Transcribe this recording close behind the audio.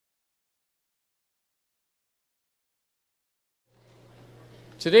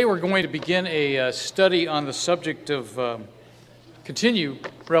Today we're going to begin a study on the subject of continue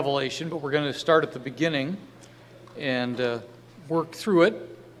Revelation, but we're going to start at the beginning and work through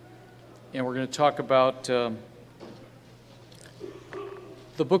it. And we're going to talk about the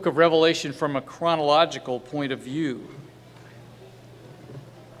book of Revelation from a chronological point of view.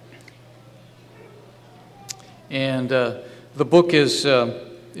 And the book is, and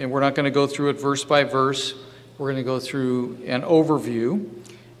we're not going to go through it verse by verse, we're going to go through an overview.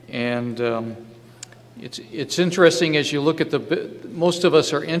 And it's interesting as you look at most of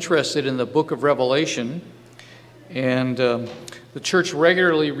us are interested in the book of Revelation, and the church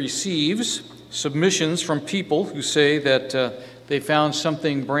regularly receives submissions from people who say that they found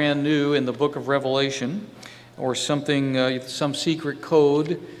something brand new in the book of Revelation, or something, some secret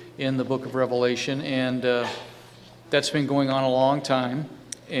code in the book of Revelation, and that's been going on a long time,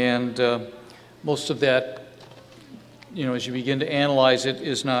 and most of that, as you begin to analyze it,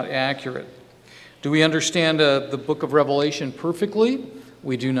 is not accurate. Do we understand the book of Revelation perfectly?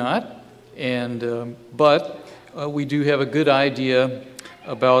 We do not, but we do have a good idea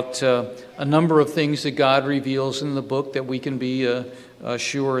about a number of things that God reveals in the book that we can be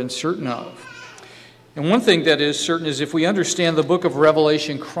sure and certain of. And one thing that is certain is if we understand the book of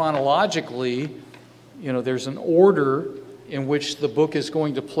Revelation chronologically, there's an order in which the book is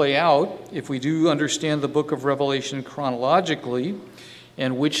going to play out. If we do understand the book of Revelation chronologically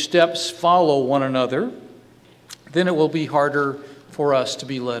and which steps follow one another, then it will be harder for us to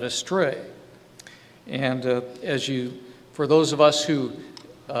be led astray. And for those of us who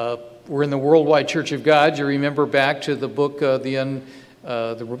were in the Worldwide Church of God, you remember back to the book, the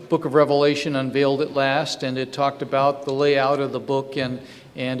book of Revelation unveiled at last, and it talked about the layout of the book, and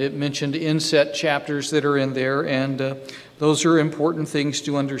it mentioned inset chapters that are in there, and those are important things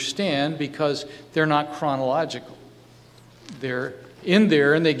to understand because they're not chronological. They're in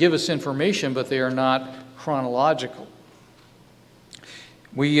there and they give us information, but they are not chronological.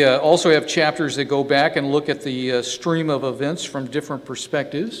 We also have chapters that go back and look at the stream of events from different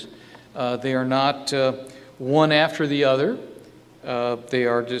perspectives. They are not one after the other. They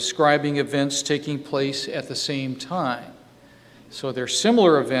are describing events taking place at the same time. So they're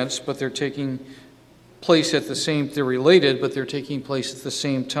similar events, but they're taking place at the same, they're related, but they're taking place at the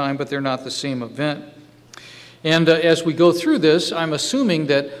same time, but they're not the same event. And as we go through this, I'm assuming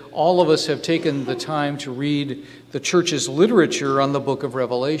that all of us have taken the time to read the church's literature on the book of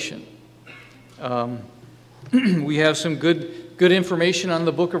Revelation. We have some good information on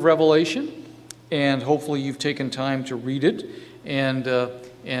the book of Revelation, and hopefully you've taken time to read it. And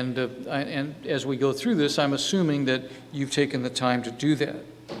as we go through this, I'm assuming that you've taken the time to do that.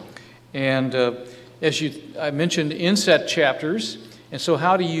 And I mentioned inset chapters, and so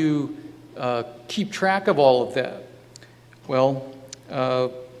how do you keep track of all of that? Well,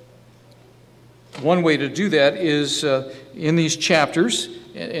 one way to do that is in these chapters,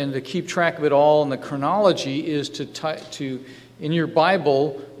 and to keep track of it all in the chronology is to in your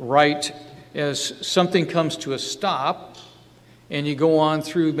Bible, write as something comes to a stop, and you go on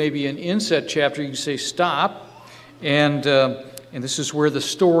through maybe an inset chapter, you can say stop, and this is where the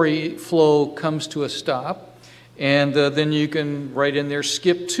story flow comes to a stop, and then you can write in there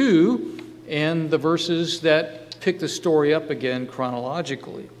skip to, and the verses that pick the story up again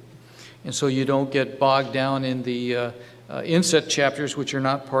chronologically. And so you don't get bogged down in the inset chapters, which are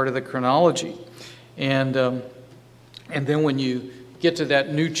not part of the chronology. And then when you get to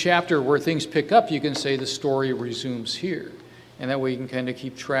that new chapter where things pick up, you can say the story resumes here. And that way you can kind of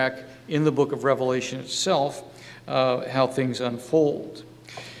keep track in the book of Revelation itself how things unfold.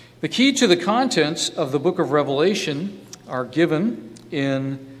 The key to the contents of the book of Revelation are given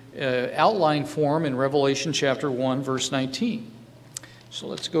in outline form in Revelation chapter 1, verse 19. So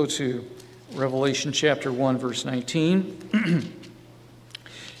let's go to Revelation chapter 1, verse 19.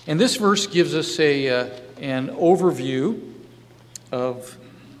 And this verse gives us an overview of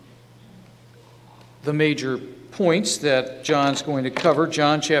the major points that John's going to cover.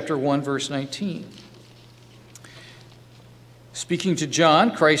 John chapter 1, verse 19. Speaking to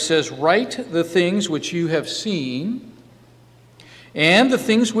John, Christ says, "Write the things which you have seen, and the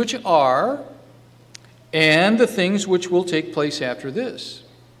things which are, and the things which will take place after this."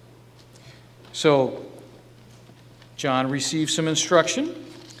 So, John receives some instruction.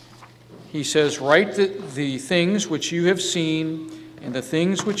 He says, "Write the things which you have seen, and the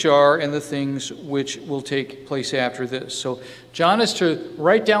things which are, and the things which will take place after this." So John is to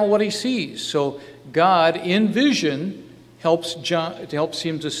write down what he sees. So God, in vision, helps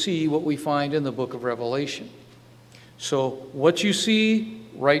him to see what we find in the book of Revelation. So what you see,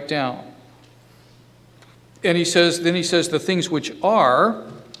 write down. And then he says the things which are.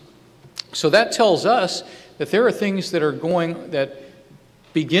 So that tells us that there are things that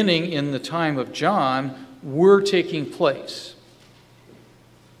beginning in the time of John were taking place.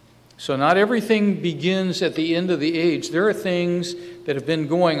 So not everything begins at the end of the age. There are things that have been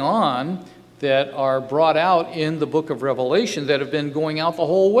going on that are brought out in the book of Revelation that have been going out the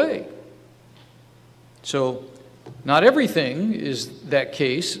whole way. So not everything is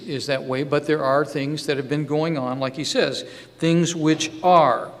that way, but there are things that have been going on, like he says, things which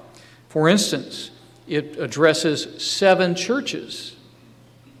are. For instance, it addresses 7 churches.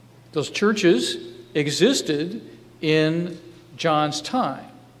 Those churches existed in John's time.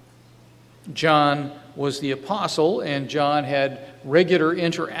 John was the apostle, and John had regular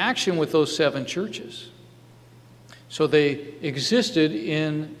interaction with those 7 churches. So they existed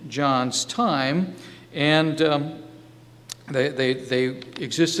in John's time, and they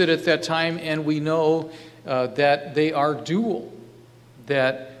existed at that time, and we know that they are dual.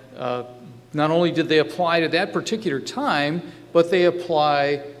 That not only did they apply to that particular time, but they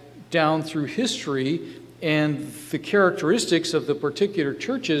apply down through history, and the characteristics of the particular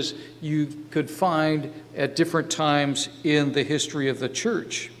churches you could find at different times in the history of the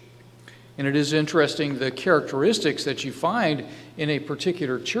church. And it is interesting, the characteristics that you find in a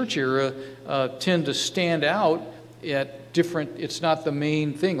particular church era tend to stand out at different, it's not the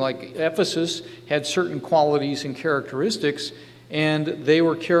main thing. Like Ephesus had certain qualities and characteristics, and they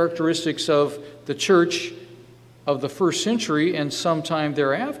were characteristics of the church of the first century and sometime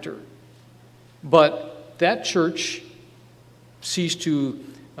thereafter. But that church ceased to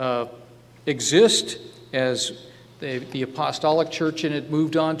exist as the apostolic church, and it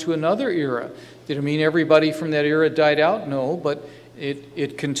moved on to another era. Did it mean everybody from that era died out? No, but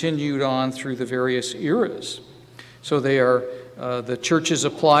it continued on through the various eras. So they are the churches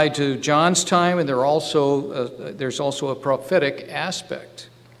applied to John's time, and there's also a prophetic aspect.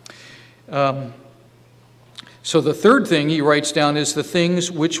 So the third thing he writes down is the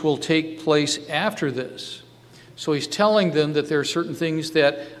things which will take place after this. So he's telling them that there are certain things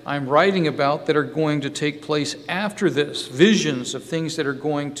that I'm writing about that are going to take place after this, visions of things that are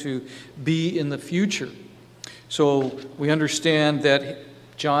going to be in the future. So we understand that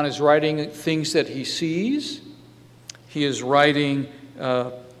John is writing things that he sees. He is writing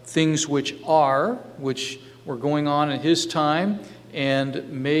things which were going on in his time and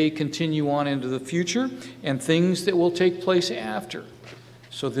may continue on into the future, and things that will take place after.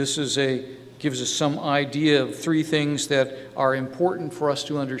 So this gives us some idea of 3 things that are important for us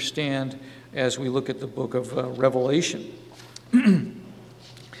to understand as we look at the book of Revelation.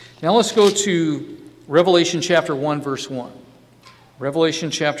 Now let's go to Revelation chapter 1, verse 1. Revelation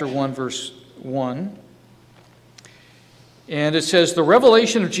chapter 1, verse 1. And it says, "The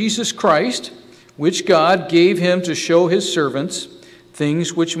revelation of Jesus Christ, which God gave him to show his servants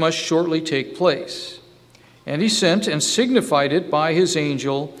things which must shortly take place. And he sent and signified it by his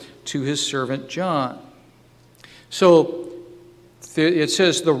angel to his servant John." So it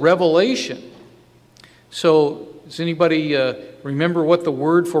says the revelation. So does anybody remember what the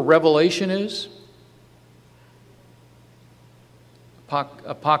word for revelation is?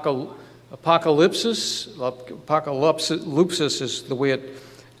 Apocalypsis. Apocalypsis is the way it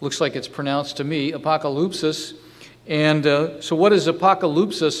looks like it's pronounced to me. Apocalypsis. And so what does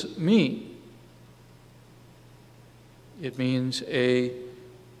apocalypsis mean? It means a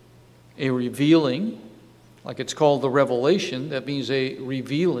revealing, like it's called the revelation. That means a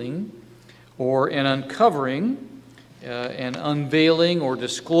revealing or an uncovering, an unveiling or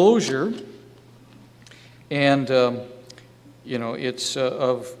disclosure. And, it's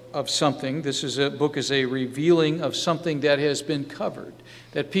of something. This book is a revealing of something that has been covered,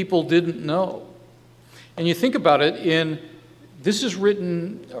 that people didn't know. And you think about it, this is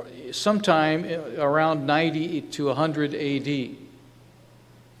written sometime around 90 to 100 AD.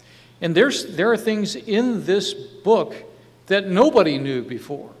 And there are things in this book that nobody knew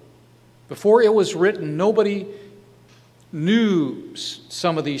before. Before it was written, nobody knew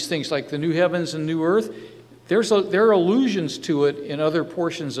some of these things, like the new heavens and new earth. There are allusions to it in other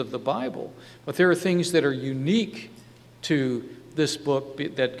portions of the Bible, but there are things that are unique to this book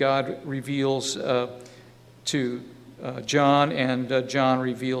that God reveals to John, and John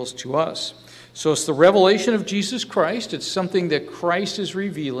reveals to us. So it's the revelation of Jesus Christ. It's something that Christ is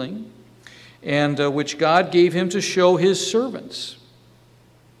revealing, and which God gave him to show his servants.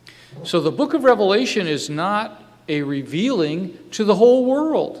 So the book of Revelation is not a revealing to the whole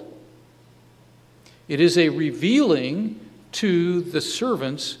world. It is a revealing to the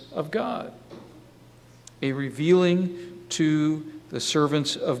servants of God. A revealing to the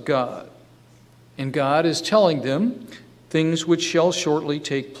servants of God. And God is telling them things which shall shortly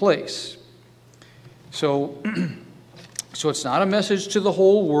take place. So it's not a message to the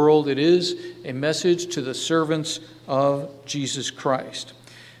whole world. It is a message to the servants of Jesus Christ.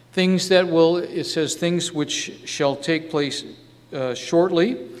 Things that will, it says, things which shall take place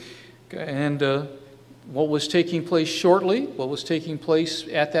shortly. And what was taking place shortly? What was taking place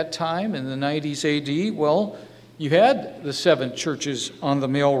at that time in the 90s AD? Well, you had the 7 churches on the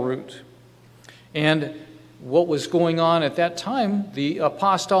mail route. And what was going on at that time, the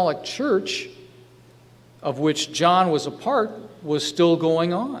apostolic church, of which John was a part, was still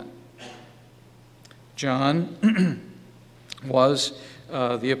going on. John was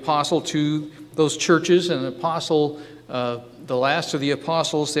the apostle to those churches, and an apostle, the last of the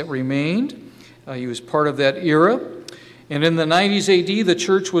apostles that remained. He was part of that era. And in the 90s AD, the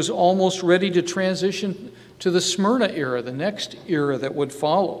church was almost ready to transition to the Smyrna era, the next era that would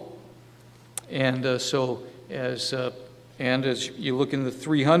follow. And as you look in the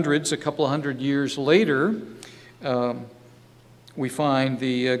 300s, a couple of hundred years later, we find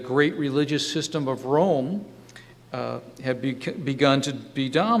the great religious system of Rome had begun to be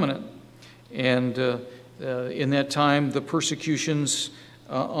dominant. And in that time, the persecutions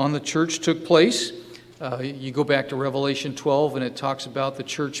on the church took place. You go back to Revelation 12, and it talks about the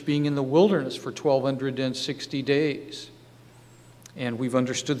church being in the wilderness for 1,260 days. And we've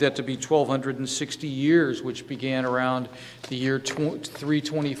understood that to be 1,260 years, which began around the year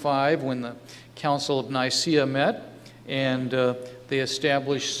 325 when the Council of Nicaea met, and they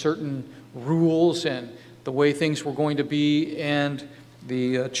established certain rules and the way things were going to be, and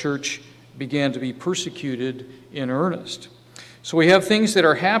the church began to be persecuted in earnest. So we have things that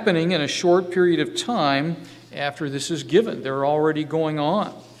are happening in a short period of time after this is given. They're already going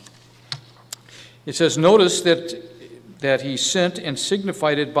on. It says, notice that he sent and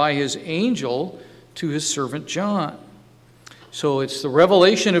signified it by his angel to his servant John. So it's the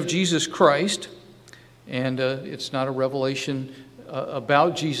revelation of Jesus Christ, and it's not a revelation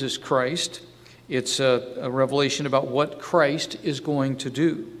about Jesus Christ. It's a revelation about what Christ is going to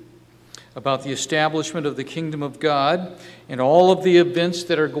do, about the establishment of the kingdom of God and all of the events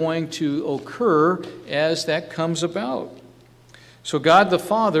that are going to occur as that comes about. So God the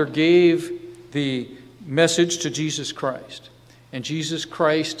Father gave the message to Jesus Christ, and Jesus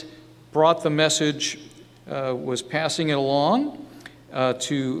Christ brought the message, was passing it along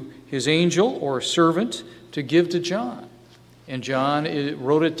to his angel or servant to give to John, and John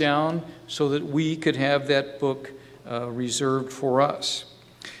wrote it down so that we could have that book reserved for us.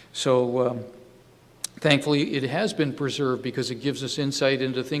 So thankfully it has been preserved, because it gives us insight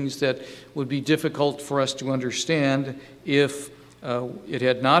into things that would be difficult for us to understand if it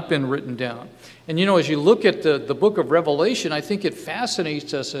had not been written down. And as you look at the book of Revelation, I think it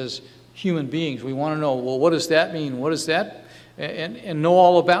fascinates us as human beings. We want to know, well, what does that mean? What is that? And know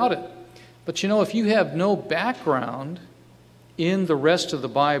all about it. But if you have no background in the rest of the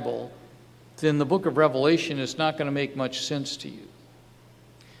Bible, then the book of Revelation is not going to make much sense to you.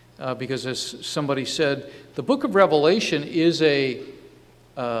 Because as somebody said, the book of Revelation is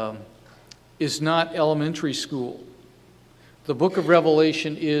not elementary school. The book of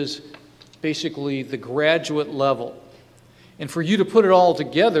Revelation is basically the graduate level. And for you to put it all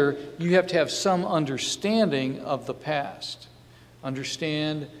together, you have to have some understanding of the past.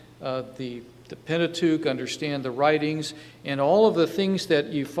 Understand the Pentateuch, understand the writings, and all of the things that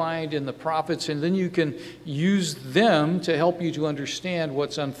you find in the prophets, and then you can use them to help you to understand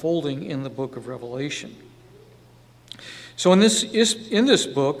what's unfolding in the book of Revelation. So in this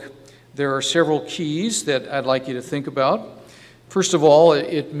book, there are several keys that I'd like you to think about. First of all,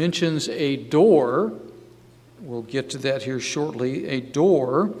 it mentions a door. We'll get to that here shortly. A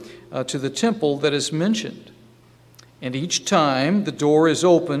door to the temple that is mentioned. And each time the door is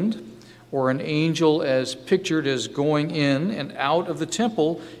opened, or an angel as pictured as going in and out of the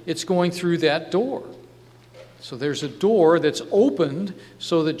temple, it's going through that door. So there's a door that's opened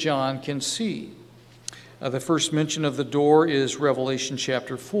so that John can see. The first mention of the door is Revelation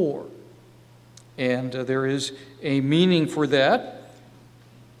chapter 4. And there is a meaning for that.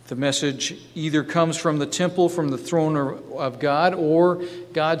 The message either comes from the temple, from the throne of God, or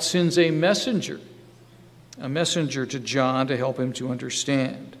God sends a messenger to John to help him to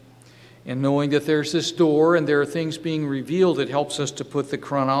understand. And knowing that there's this door and there are things being revealed, it helps us to put the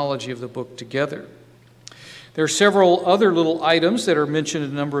chronology of the book together. There are several other little items that are mentioned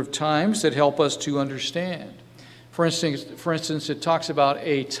a number of times that help us to understand. For instance, it talks about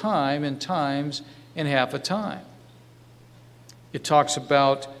a time and times and half a time. It talks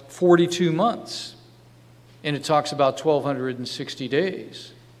about 42 months, and it talks about 1,260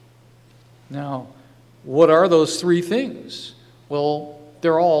 days. Now, what are those three things? Well,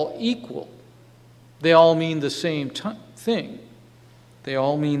 they're all equal. They all mean the same thing. They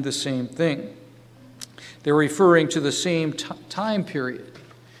all mean the same thing. They're referring to the same time period.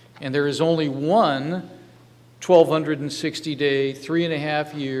 And there is only one 1,260-day,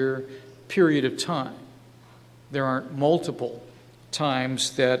 3.5-year period of time. There aren't multiple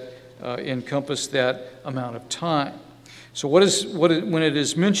times that encompass that amount of time. So when it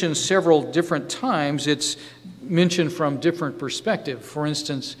is mentioned several different times, it's mentioned from different perspective. For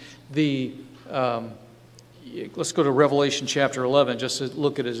instance, let's go to Revelation chapter 11, just to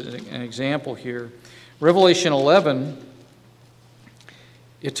look at it as an example here. Revelation 11,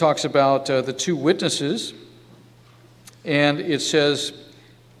 it talks about the two witnesses, and it says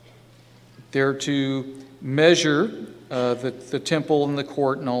they're to measure the temple and the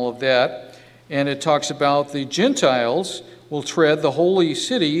court and all of that. And it talks about the Gentiles will tread the holy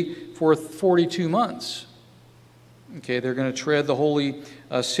city for 42 months. Okay, they're going to tread the holy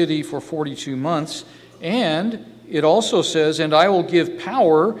city for 42 months. And it also says, and I will give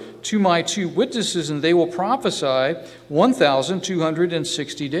power to my two witnesses, and they will prophesy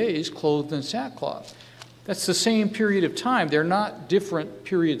 1,260 days, clothed in sackcloth. That's the same period of time. They're not different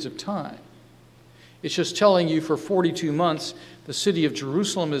periods of time. It's just telling you for 42 months, the city of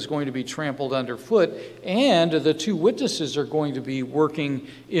Jerusalem is going to be trampled underfoot, and the two witnesses are going to be working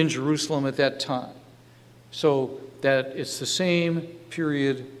in Jerusalem at that time. So that it's the same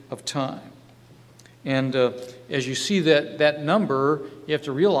period of time. And as you see that number, you have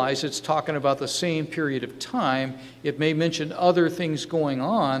to realize it's talking about the same period of time. It may mention other things going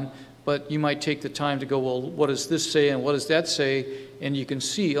on, but you might take the time to go, well, what does this say and what does that say? And you can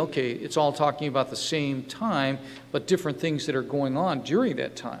see, okay, it's all talking about the same time, but different things that are going on during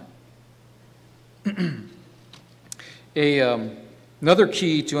that time. Another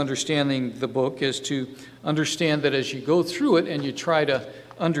key to understanding the book is to understand that as you go through it and you try to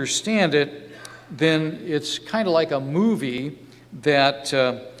understand it, then it's kind of like a movie that's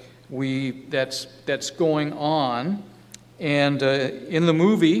going on. And in the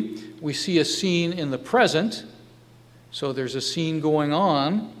movie, we see a scene in the present. So there's a scene going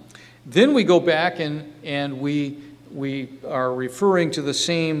on. Then we go back and we are referring to the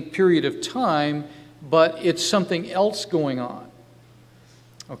same period of time, but it's something else going on.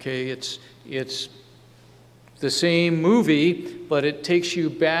 Okay, it's the same movie, but it takes you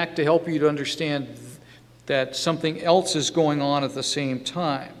back to help you to understand that something else is going on at the same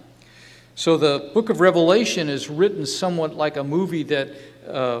time. So the book of Revelation is written somewhat like a movie that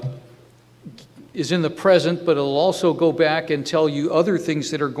is in the present, but it'll also go back and tell you other things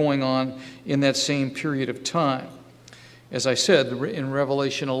that are going on in that same period of time. As I said, in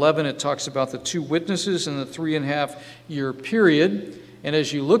Revelation 11, it talks about the two witnesses in the 3.5-year period. And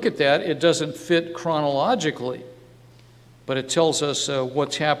as you look at that, it doesn't fit chronologically, but it tells us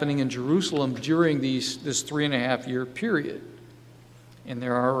what's happening in Jerusalem during this 3.5-year period. And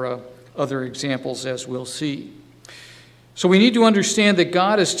there are other examples, as we'll see. So we need to understand that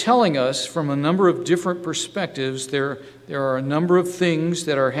God is telling us from a number of different perspectives. There are a number of things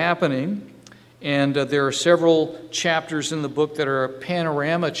that are happening, and there are several chapters in the book that are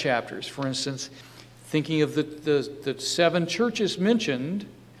panorama chapters. For instance, thinking of the 7 churches mentioned,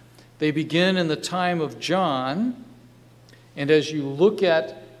 they begin in the time of John, and as you look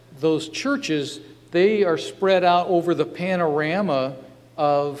at those churches, they are spread out over the panorama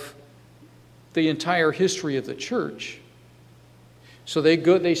of the entire history of the church. So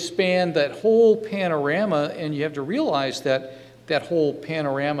they span that whole panorama, and you have to realize that that whole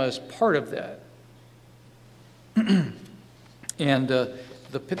panorama is part of that. And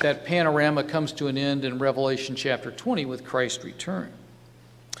that panorama comes to an end in Revelation chapter 20 with Christ's return.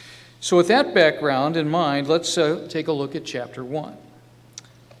 So with that background in mind, let's take a look at chapter 1.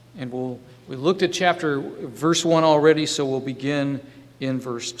 And we looked at verse 1 already, so we'll begin in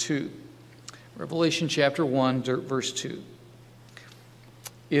verse 2. Revelation chapter 1, verse 2.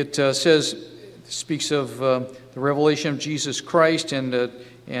 It speaks of the revelation of Jesus Christ, and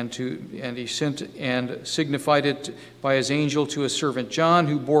he sent and signified it by his angel to his servant John,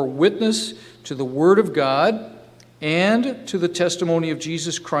 who bore witness to the word of God and to the testimony of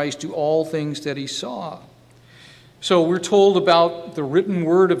Jesus Christ, to all things that he saw. So we're told about the written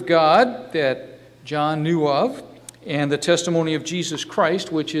word of God that John knew of, and the testimony of Jesus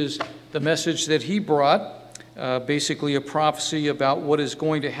Christ, which is the message that he brought, basically a prophecy about what is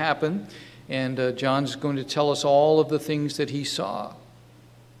going to happen. And John's going to tell us all of the things that he saw.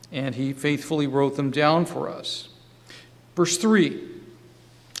 And he faithfully wrote them down for us. Verse 3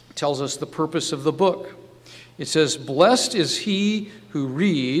 tells us the purpose of the book. It says, "Blessed is he who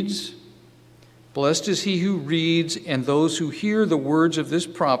reads Blessed is he who reads and those who hear the words of this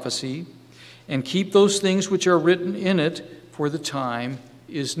prophecy and keep those things which are written in it, for the time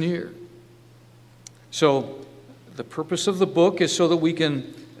is near. So the purpose of the book is so that we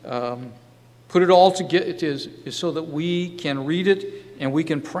can put it all together, is so that we can read it and we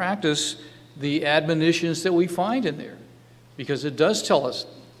can practice the admonitions that we find in there. Because it does tell us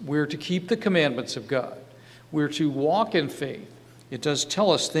we're to keep the commandments of God. We're to walk in faith. It does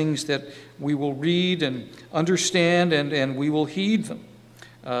tell us things that we will read and understand, and we will heed them.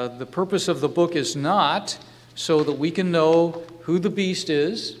 The purpose of the book is not so that we can know who the beast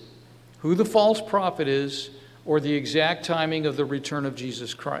is, who the false prophet is, or the exact timing of the return of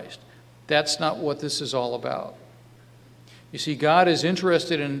Jesus Christ. That's not what this is all about. You see, God is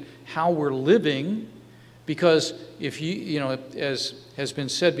interested in how we're living, because if as has been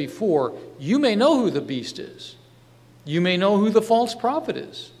said before, you may know who the beast is. You may know who the false prophet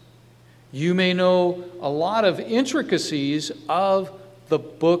is. You may know a lot of intricacies of the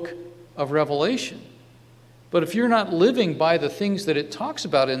book of Revelation. But if you're not living by the things that it talks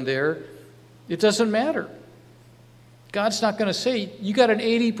about in there, it doesn't matter. God's not going to say, you got an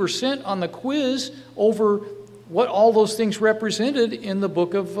 80% on the quiz over what all those things represented in the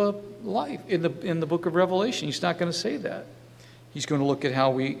book of life, in the book of Revelation. He's not going to say that. He's going to look at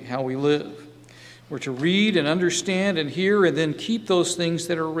how we live. We're to read and understand and hear and then keep those things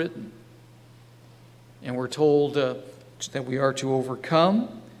that are written. And we're told that we are to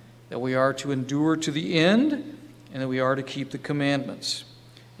overcome, that we are to endure to the end, and that we are to keep the commandments.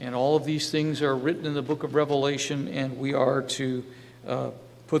 And all of these things are written in the book of Revelation, and we are to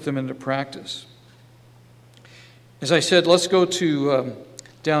put them into practice. As I said, let's go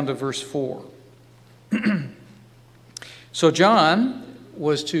down to verse 4. So John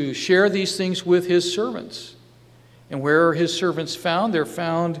was to share these things with his servants. And where are his servants found? They're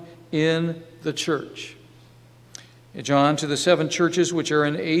found in the church. John, to the 7 churches which are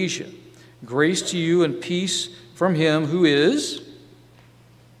in Asia, grace to you and peace from him who is,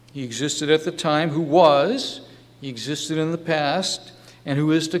 he existed at the time, who was, he existed in the past, and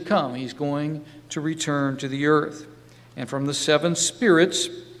who is to come. He's going to return to the earth. And from the 7 spirits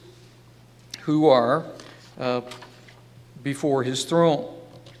who are before his throne.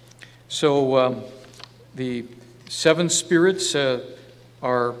 So the 7 spirits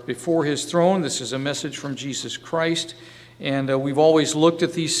are before his throne. This is a message from Jesus Christ. And we've always looked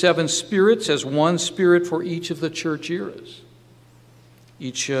at these 7 spirits as one spirit for each of the church eras.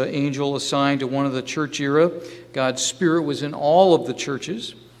 Each angel assigned to one of the church era. God's spirit was in all of the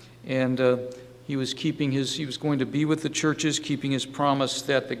churches. And he was going to be with the churches, keeping his promise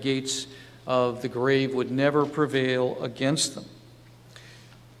that the gates of the grave would never prevail against them.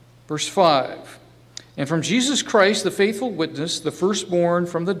 Verse 5, and from Jesus Christ, the faithful witness, the firstborn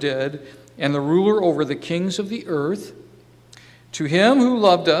from the dead, and the ruler over the kings of the earth, to him who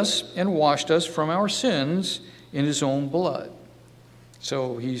loved us and washed us from our sins in his own blood.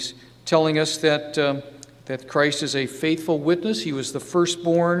 So he's telling us that Christ is a faithful witness. He was the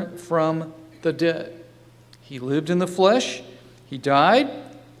firstborn from the dead. He lived in the flesh, he died,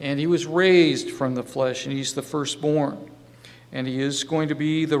 and he was raised from the flesh, and he's the firstborn. And he is going to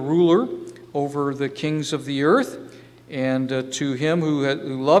be the ruler over the kings of the earth, and to him who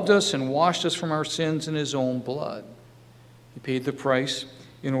loved us and washed us from our sins in his own blood. He paid the price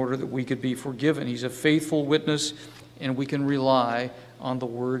in order that we could be forgiven. He's a faithful witness, and we can rely on the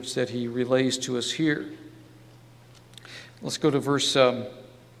words that he relays to us here. Let's go to verse 7.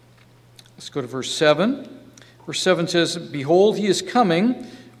 Verse 7 says, behold, he is coming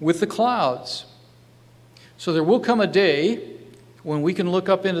with the clouds. So there will come a day when we can look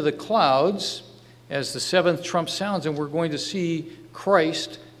up into the clouds as the 7th trump sounds, and we're going to see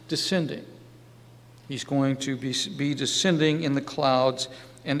Christ descending. He's going to be descending in the clouds,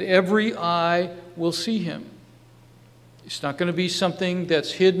 and every eye will see him. It's not going to be something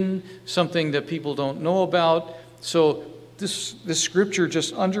that's hidden, something that people don't know about. So this scripture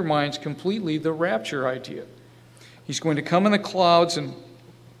just undermines completely the rapture idea. He's going to come in the clouds, and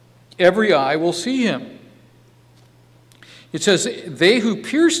every eye will see him. It says, they who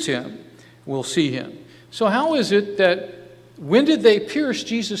pierced him will see him. So how is it that, when did they pierce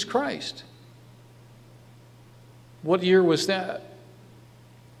Jesus Christ? What year was that?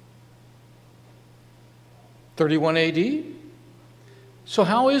 31 AD? So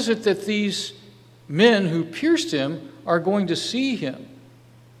how is it that these men who pierced him are going to see him?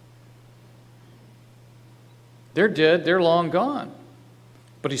 They're dead, they're long gone.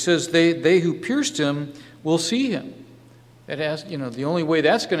 But he says they who pierced him will see him. It has, the only way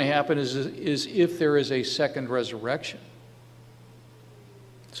that's going to happen is if there is a second resurrection.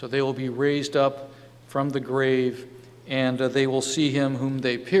 So they will be raised up from the grave, and they will see him whom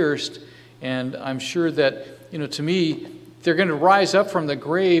they pierced. And I'm sure that, to me, they're going to rise up from the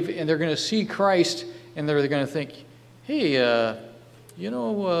grave, and they're going to see Christ, and they're going to think, hey,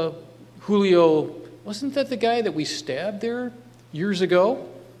 Julio, wasn't that the guy that we stabbed there years ago?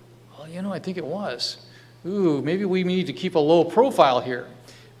 Well, I think it was. Ooh, maybe we need to keep a low profile here.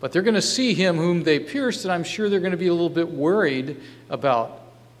 But they're going to see him whom they pierced, and I'm sure they're going to be a little bit worried about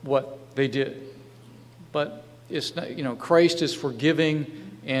what they did. But it's not, Christ is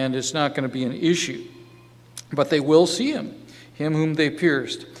forgiving, and it's not going to be an issue. But they will see him whom they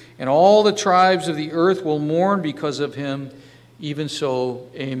pierced. And all the tribes of the earth will mourn because of him. Even so,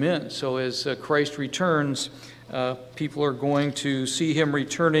 amen. So as Christ returns, people are going to see him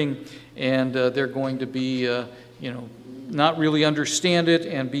returning, and they're going to be, not really understand it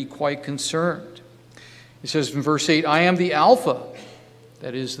and be quite concerned. He says in verse 8, I am the Alpha,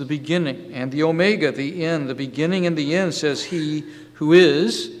 that is the beginning, and the Omega, the end. The beginning and the end, says he who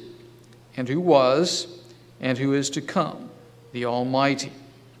is, and who was, and who is to come, the Almighty.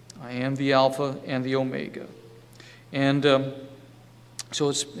 I am the Alpha and the Omega. And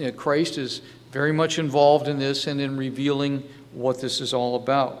so Christ is very much involved in this and in revealing what this is all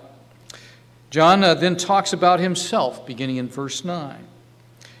about. John then talks about himself, beginning in verse 9.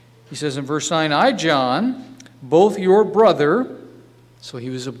 He says in verse 9, I, John, both your brother, so he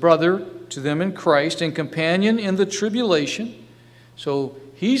was a brother to them in Christ, and companion in the tribulation. So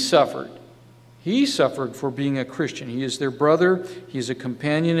he suffered. He suffered for being a Christian. He is their brother. He is a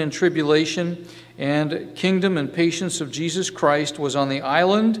companion in tribulation. And kingdom and patience of Jesus Christ was on the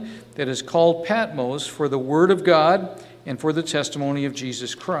island that is called Patmos for the word of God and for the testimony of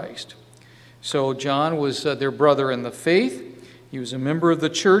Jesus Christ. So John was their brother in the faith. He was a member of the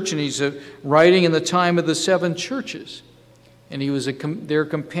church, and he's writing in the time of the 7 churches. And he was their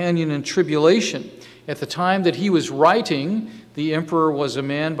companion in tribulation. At the time that he was writing, the emperor was a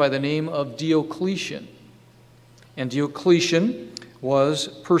man by the name of Diocletian. And Diocletian was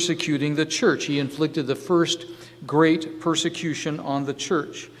persecuting the church. He inflicted the first great persecution on the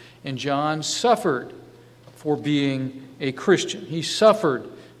church. And John suffered for being a Christian. He suffered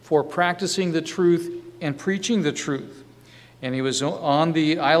for practicing the truth and preaching the truth. And he was on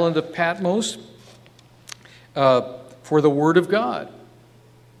the island of Patmos for the word of God,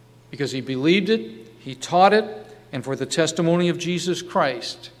 because he believed it, he taught it, and for the testimony of Jesus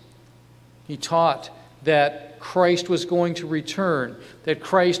Christ. He taught that Christ was going to return, that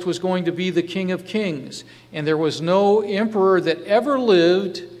Christ was going to be the King of Kings, and there was no emperor that ever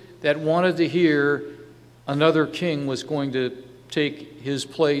lived that wanted to hear another king was going to take his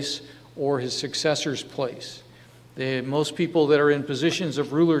place or his successor's place. Most people that are in positions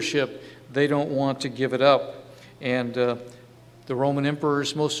of rulership, they don't want to give it up. And the Roman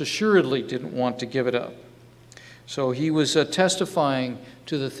emperors most assuredly didn't want to give it up. So he was testifying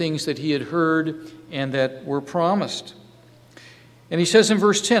to the things that he had heard and that were promised. And he says in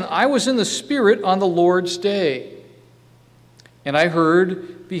verse 10, I was in the Spirit on the Lord's day, and I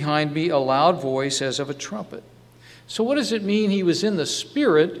heard behind me a loud voice as of a trumpet. So what does it mean he was in the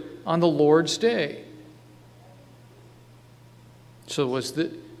Spirit on the Lord's day? So was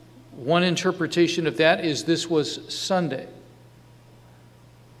the one interpretation of that is this was Sunday.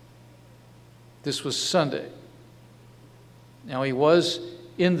 This was Sunday. Now he was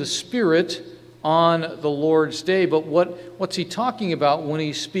in the Spirit on the Lord's day, but what's he talking about when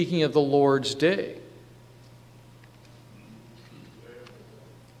he's speaking of the Lord's day?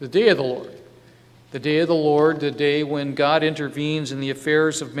 The day of the Lord. The day of the Lord, the day when God intervenes in the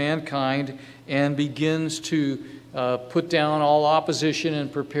affairs of mankind and begins to put down all opposition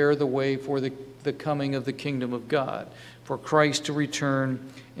and prepare the way for the coming of the kingdom of God, for Christ to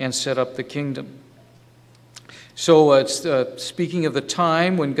return and set up the kingdom. So it's speaking of the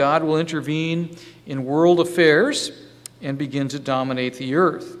time when God will intervene in world affairs and begin to dominate the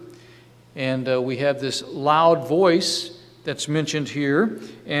earth. And we have this loud voice that's mentioned here.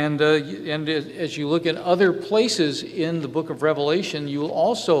 And as you look at other places in the book of Revelation, you will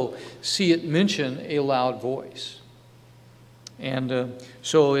also see it mention a loud voice. And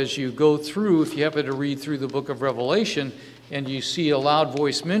so as you go through, if you happen to read through the book of Revelation and you see a loud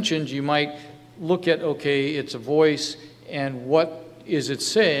voice mentioned, you might look at, okay, it's a voice, and what is it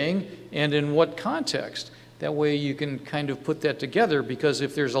saying, and in what context? That way you can kind of put that together, because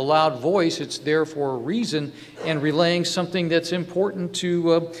if there's a loud voice, it's there for a reason and relaying something that's important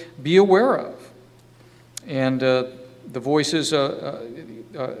to be aware of. And the voices are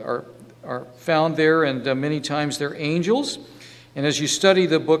found there, and many times they're angels. And as you study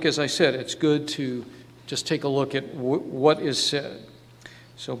the book, as I said, it's good to just take a look at what is said.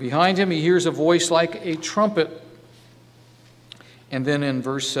 So behind him he hears a voice like a trumpet. And then in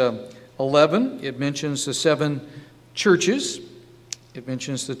verse 11, it mentions the 7 churches. It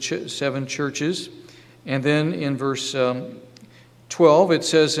mentions the 7 churches. And then in verse 12, it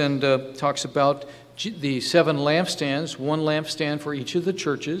says and talks about the 7 lampstands, 1 lampstand for each of the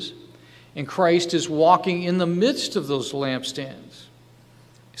churches. And Christ is walking in the midst of those lampstands,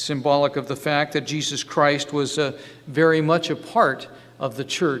 symbolic of the fact that Jesus Christ was very much a part of the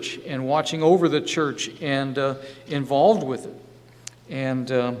church and watching over the church and involved with it. And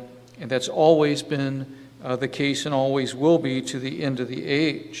that's always been the case and always will be to the end of the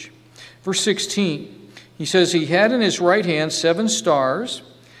age. Verse 16, he says, he had in his right hand 7 stars.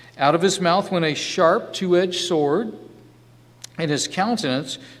 Out of his mouth went a sharp 2-edged sword, and his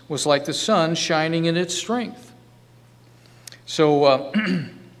countenance was like the sun shining in its strength. So,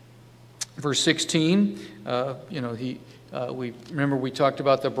 verse 16, we talked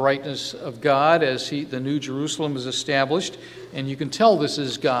about the brightness of God as the New Jerusalem is established, and you can tell this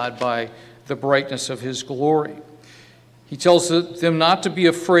is God by the brightness of his glory. He tells them not to be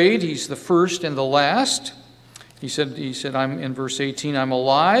afraid. He's the first and the last. He said, I'm in verse 18, I'm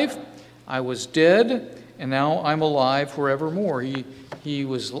alive, I was dead, and now I'm alive forevermore. He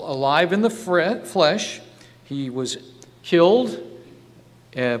was alive in the flesh. He was killed,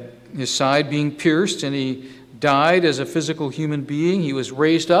 his side being pierced, and he died as a physical human being. He was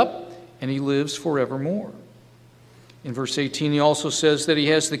raised up, and he lives forevermore. In verse 18, he also says that he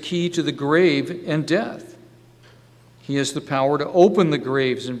has the key to the grave and death. He has the power to open the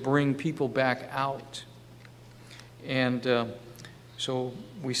graves and bring people back out. And so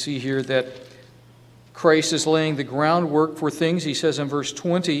we see here that Christ is laying the groundwork for things. He says in verse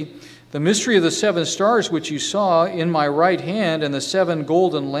 20, the mystery of the 7 stars which you saw in my right hand and the 7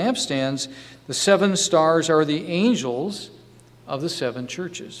 golden lampstands, the 7 stars are the angels of the 7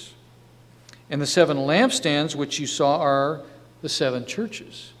 churches. And the 7 lampstands which you saw are the 7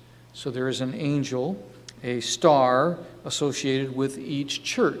 churches. So there is an angel, a star associated with each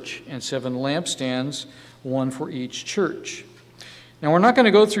church, and 7 lampstands, 1 for each church. Now we're not going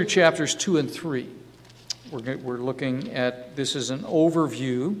to go through chapters 2 and 3. We're looking at this as an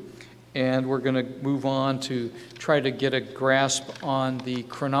overview, and we're going to move on to try to get a grasp on the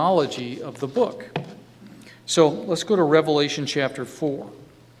chronology of the book. So let's go to Revelation chapter 4.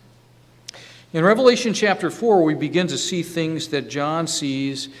 In Revelation chapter 4, we begin to see things that John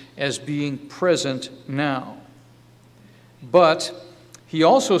sees as being present now. But he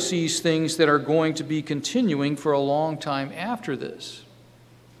also sees things that are going to be continuing for a long time after this.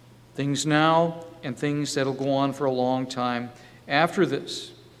 Things now and things that will go on for a long time after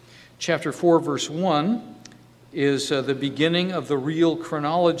this. Chapter 4, verse 1 is the beginning of the real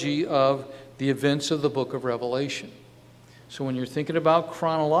chronology of the events of the book of Revelation. So when you're thinking about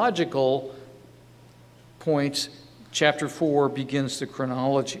chronological points, chapter 4 begins the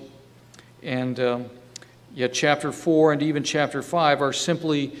chronology. And yet chapter 4 and even chapter 5 are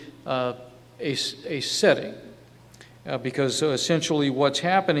simply a setting. Because essentially what's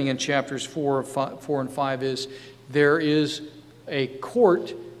happening in chapters 4 and 5 is there is a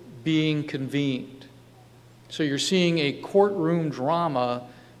court being convened. So you're seeing a courtroom drama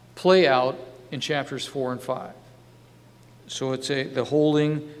play out in chapters 4 and 5. So it's the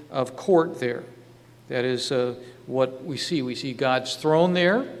holding of court there. That is what we see. We see God's throne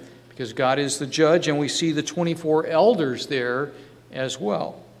there because God is the judge, and we see the 24 elders there as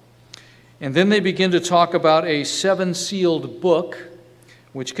well. And then they begin to talk about a 7-sealed book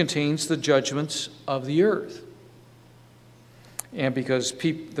which contains the judgments of the earth. And because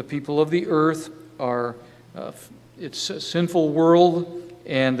the people of the earth are, it's a sinful world,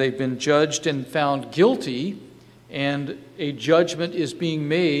 and they've been judged and found guilty, and a judgment is being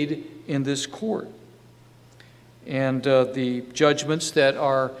made in this court. And the judgments that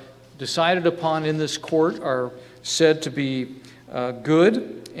are decided upon in this court are said to be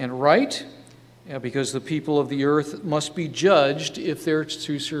good and right, because the people of the earth must be judged if they're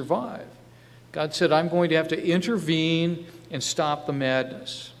to survive. God said, I'm going to have to intervene and stop the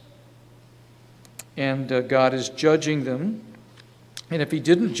madness. And God is judging them. And if he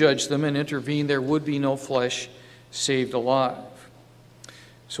didn't judge them and intervene, there would be no flesh saved alive.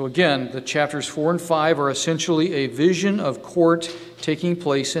 So again, the chapters 4 and 5 are essentially a vision of court taking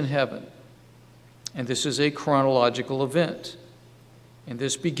place in heaven. And this is a chronological event. And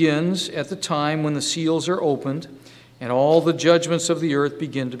this begins at the time when the seals are opened and all the judgments of the earth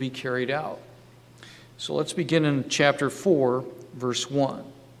begin to be carried out. So let's begin in chapter 4, verse 1.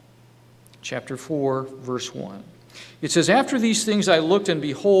 Chapter 4, verse 1. It says, after these things I looked, and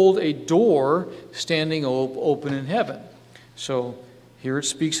behold, a door standing open in heaven. So Here it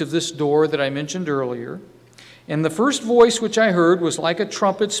speaks of this door that I mentioned earlier. And the first voice which I heard was like a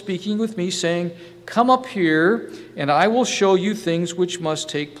trumpet speaking with me, saying, "Come up here, and I will show you things which must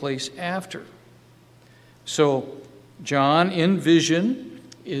take place after." So John, in vision,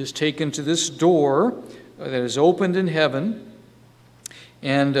 is taken to this door that is opened in heaven.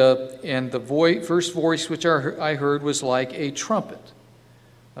 And the first voice which I heard was like a trumpet.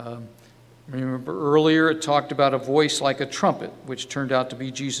 Remember earlier it talked about a voice like a trumpet, which turned out to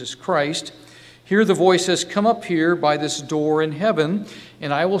be Jesus Christ. Here the voice says, "Come up here by this door in heaven,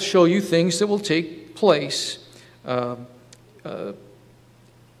 and I will show you things that will take place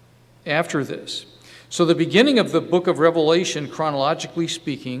after this." So the beginning of the book of Revelation, chronologically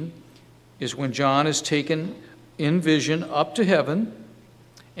speaking, is when John is taken in vision up to heaven,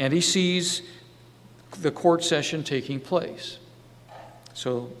 and he sees the court session taking place.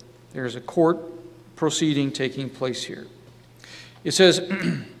 So there's a court proceeding taking place here. It says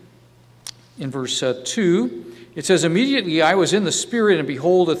in verse 2, it says, "Immediately I was in the Spirit, and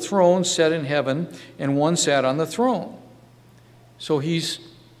behold, a throne set in heaven, and one sat on the throne." So he's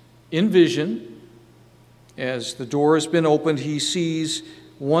in vision. As the door has been opened, he sees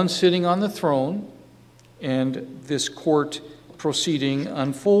one sitting on the throne, and this court proceeding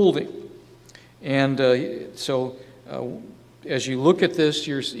unfolding. And as you look at this,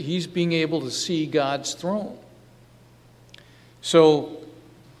 he's being able to see God's throne. So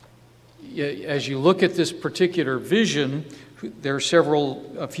as you look at this particular vision, there are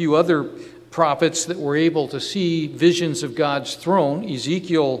a few other prophets that were able to see visions of God's throne.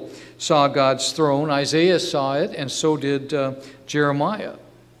 Ezekiel saw God's throne, Isaiah saw it, and so did Jeremiah.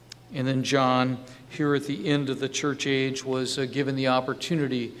 And then John, here at the end of the church age, was given the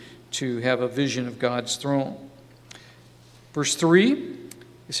opportunity to have a vision of God's throne. Verse 3,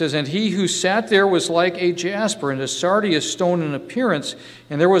 it says, "And he who sat there was like a jasper and a sardius stone in appearance,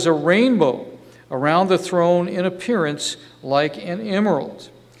 and there was a rainbow around the throne in appearance like an emerald."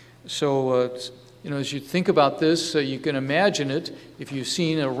 So, as you think about this, you can imagine it. If you've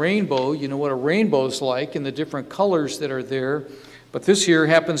seen a rainbow, you know what a rainbow is like and the different colors that are there. But this here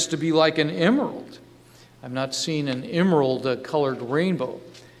happens to be like an emerald. I've not seen an emerald-colored rainbow,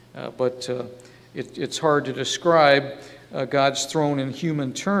 but it's hard to describe God's throne in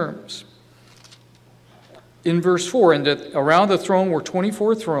human terms. In verse 4, "And around the throne were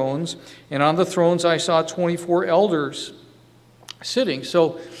 24 thrones, and on the thrones I saw 24 elders sitting."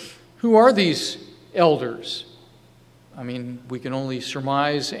 So who are these elders? I mean, we can only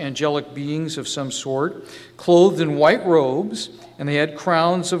surmise angelic beings of some sort, clothed in white robes, and they had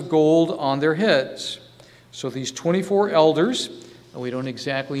crowns of gold on their heads. So these 24 elders, we don't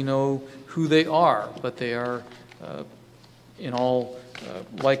exactly know who they are, but they are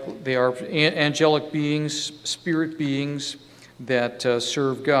they are angelic beings, spirit beings that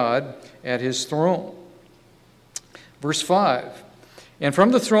serve God at his throne. Verse 5, "And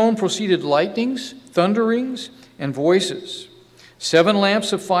from the throne proceeded lightnings, thunderings, and voices. 7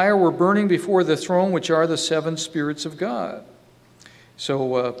 lamps of fire were burning before the throne, which are the 7 spirits of God."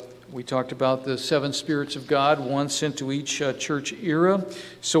 So we talked about the 7 spirits of God, one sent to each church era.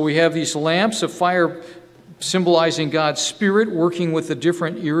 So we have these lamps of fire symbolizing God's Spirit working with the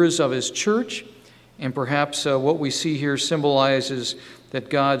different eras of his church. And perhaps what we see here symbolizes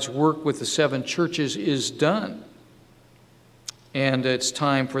that God's work with the 7 churches is done. And it's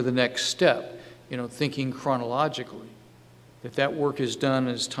time for the next step, thinking chronologically, that work is done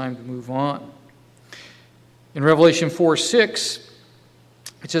and it's time to move on. In Revelation 4:6,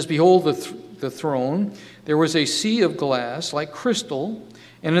 it says, "Behold the throne, there was a sea of glass like crystal,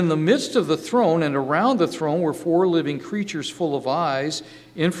 and in the midst of the throne and around the throne were 4 living creatures full of eyes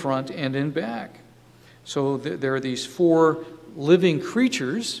in front and in back." So there are these 4 living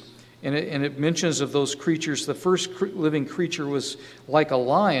creatures, and it mentions of those creatures, the first living creature was like a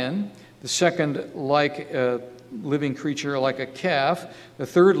lion, the second like a living creature like a calf, the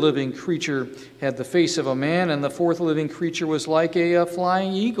third living creature had the face of a man, and the fourth living creature was like a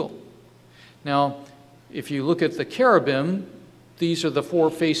flying eagle. Now, if you look at the cherubim, these are the 4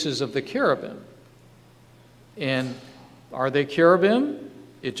 faces of the cherubim. And are they cherubim?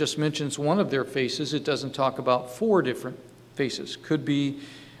 It just mentions one of their faces. It doesn't talk about 4 different faces. Could be,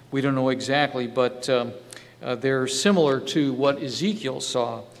 we don't know exactly, but they're similar to what Ezekiel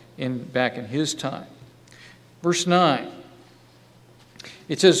saw back in his time. Verse 9,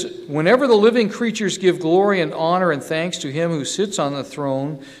 it says, "Whenever the living creatures give glory and honor and thanks to him who sits on the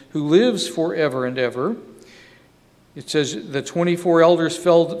throne, who lives forever and ever," it says, "the 24 elders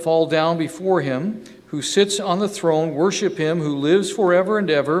fall down before him who sits on the throne worship him who lives forever and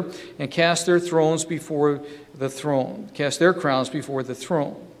ever, and cast their crowns before the throne,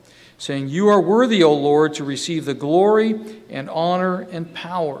 saying, "You are worthy, O Lord, to receive the glory and honor and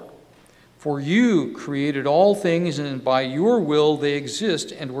power. For you created all things, and by your will they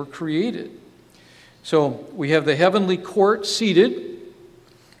exist and were created." So we have the heavenly court seated,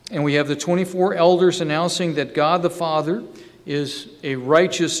 and we have the 24 elders announcing that God the Father is a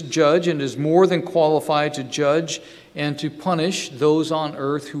righteous judge and is more than qualified to judge and to punish those on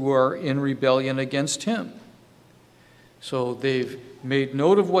earth who are in rebellion against him. So they've made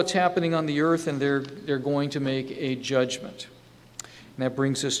note of what's happening on the earth, and they're going to make a judgment. And that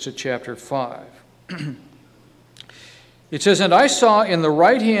brings us to chapter 5. It says, "And I saw in the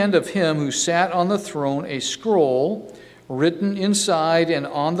right hand of him who sat on the throne a scroll written inside and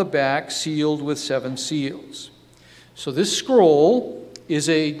on the back, sealed with 7 seals." So this scroll is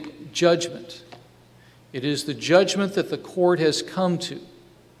a judgment. It is the judgment that the court has come to.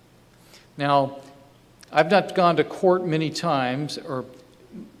 Now, I've not gone to court many times, or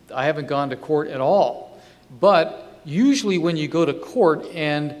I haven't gone to court at all. But usually when you go to court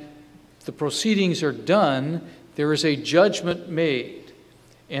and the proceedings are done, there is a judgment made,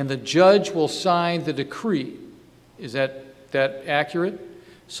 and the judge will sign the decree. Is that accurate?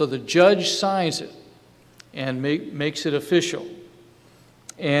 So the judge signs it and makes it official.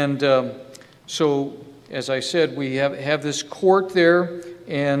 And so, as I said, we have this court there,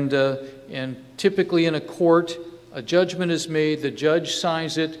 and typically in a court, a judgment is made, the judge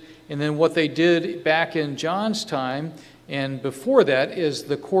signs it, and then what they did back in John's time and before that is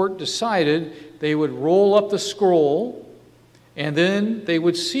the court decided they would roll up the scroll, and then they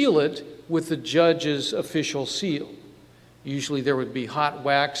would seal it with the judge's official seal. Usually there would be hot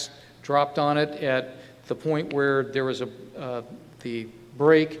wax dropped on it at the point where there was the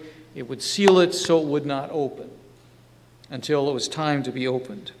break. It would seal it so it would not open until it was time to be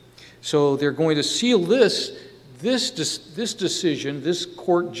opened. So they're going to seal this decision, this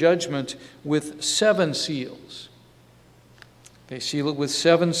court judgment, with 7 seals. They seal it with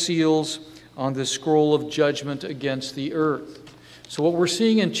 7 seals on the scroll of judgment against the earth. So what we're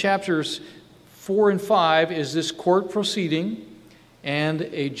seeing in chapters 4 and 5 is this court proceeding, and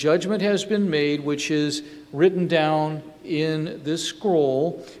a judgment has been made, which is written down in this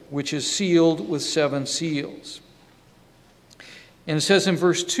scroll, which is sealed with 7 seals. And it says in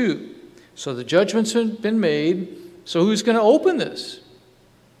verse 2, so the judgment's been made, so who's going to open this?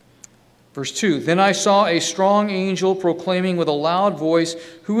 Verse 2, then I saw a strong angel proclaiming with a loud voice,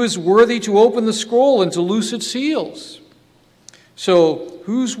 who is worthy to open the scroll and to loose its seals? So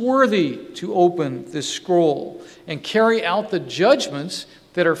who's worthy to open this scroll and carry out the judgments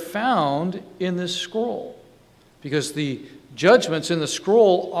that are found in this scroll? Because the judgments in the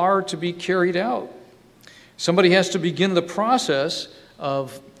scroll are to be carried out. Somebody has to begin the process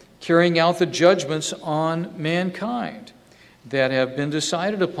of carrying out the judgments on mankind that have been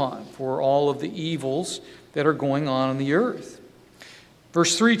decided upon for all of the evils that are going on the earth.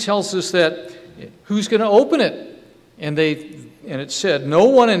 Verse 3 tells us that who's going to open it? And it said, no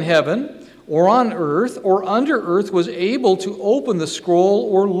one in heaven or on earth or under earth was able to open the scroll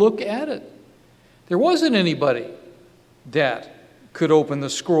or look at it. There wasn't anybody that could open the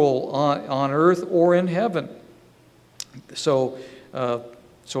scroll on earth or in heaven. So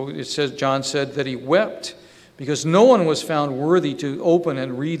it says, John said that he wept because no one was found worthy to open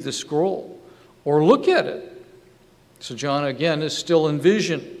and read the scroll or look at it. So John, again, is still in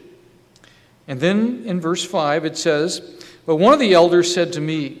vision. And then in verse 5 it says, but one of the elders said to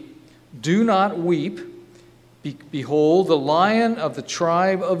me, do not weep. Behold, the Lion of the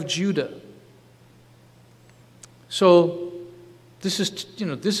tribe of Judah. So this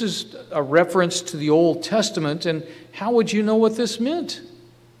is a reference to the Old Testament, and how would you know what this meant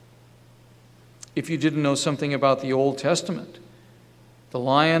if you didn't know something about the Old Testament? The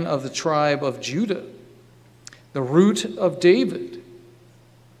Lion of the tribe of Judah, the root of David.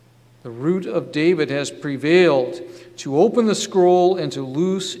 The root of David has prevailed to open the scroll and to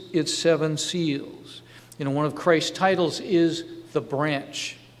loose its 7 seals. You know, one of Christ's titles is the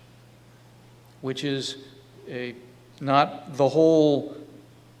branch, which is not the whole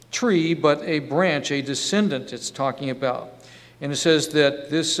tree, but a branch, a descendant it's talking about. And it says that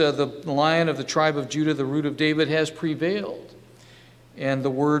the Lion of the tribe of Judah, the root of David, has prevailed. And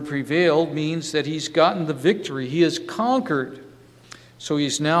the word prevailed means that he's gotten the victory. He has conquered. So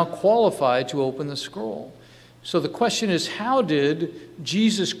he's now qualified to open the scroll. So the question is, how did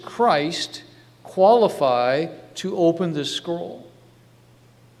Jesus Christ qualify to open this scroll?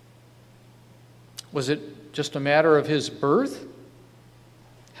 Was it just a matter of his birth?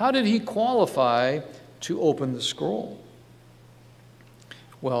 How did he qualify to open the scroll?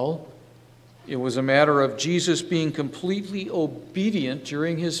 Well, it was a matter of Jesus being completely obedient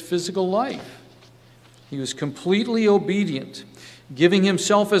during his physical life. He was completely obedient, giving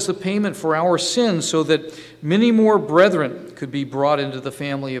himself as the payment for our sins so that many more brethren could be brought into the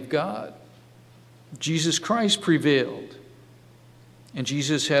family of God. Jesus Christ prevailed, and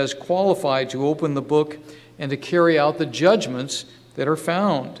Jesus has qualified to open the book and to carry out the judgments that are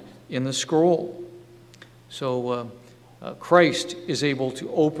found in the scroll. So Christ is able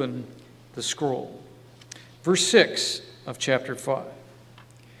to open the scroll. Verse 6 of chapter 5.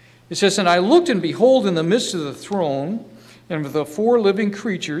 It says, "And I looked, and behold, in the midst of the throne, and of the 4 living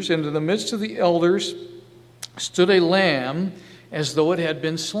creatures, and in the midst of the elders, stood a lamb as though it had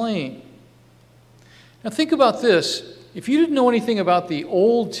been slain." Now think about this. If you didn't know anything about the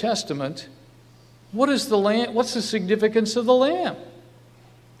Old Testament, what's the significance of the lamb?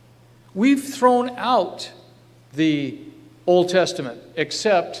 We've thrown out the Old Testament,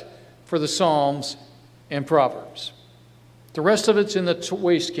 except for the Psalms and Proverbs. The rest of it's in the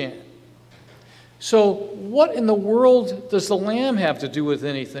waste can. So what in the world does the lamb have to do with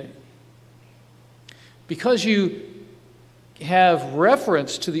anything? Because you have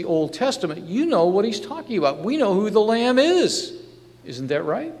reference to the Old Testament, you know what he's talking about. We know who the lamb is. Isn't that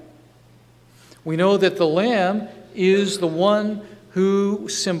right? We know that the lamb is the one who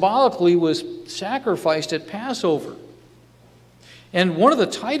symbolically was sacrificed at Passover. And one of the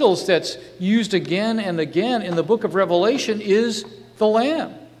titles that's used again and again in the book of Revelation is the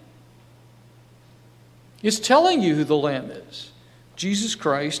Lamb. It's telling you who the Lamb is. Jesus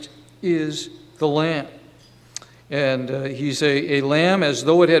Christ is the Lamb. And he's a lamb as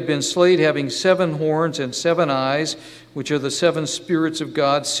though it had been slain, having 7 horns and 7 eyes, which are the 7 spirits of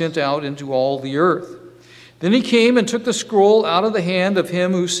God sent out into all the earth. Then he came and took the scroll out of the hand of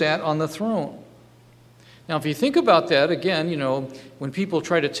him who sat on the throne. Now, if you think about that, again, when people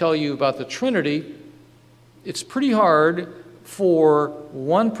try to tell you about the Trinity, it's pretty hard for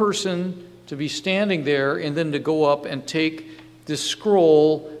one person to be standing there and then to go up and take this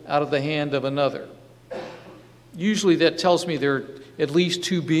scroll out of the hand of another. Usually that tells me there are at least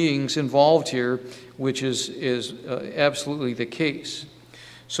 2 beings involved here, which is absolutely the case.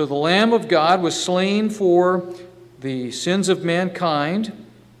 So the Lamb of God was slain for the sins of mankind,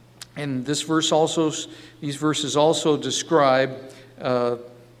 and these verses also describe, the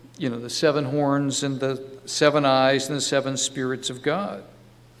 7 horns and the 7 eyes and the 7 spirits of God.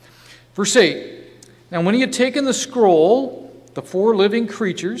 Verse 8, "Now when he had taken the scroll, the 4 living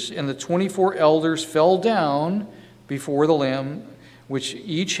creatures and the 24 elders fell down before the Lamb, which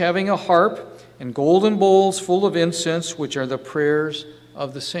each having a harp and golden bowls full of incense, which are the prayers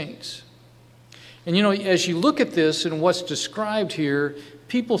of the saints." And as you look at this and what's described here,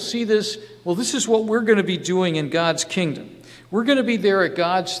 people see this, well, this is what we're going to be doing in God's kingdom. We're going to be there at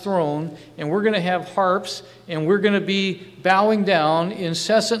God's throne, and we're going to have harps, and we're going to be bowing down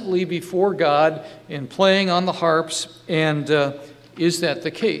incessantly before God and playing on the harps. And is that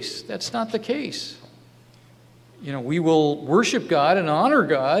the case? That's not the case. We will worship God and honor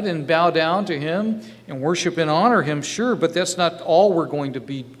God and bow down to him and worship and honor him, sure, but that's not all we're going to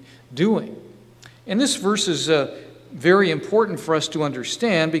be doing. And this verse is very important for us to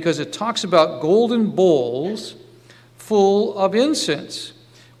understand because it talks about golden bowls full of incense,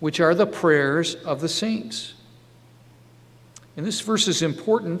 which are the prayers of the saints. And this verse is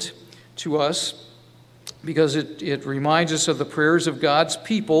important to us because it reminds us of the prayers of God's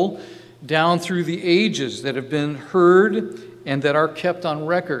people down through the ages that have been heard and that are kept on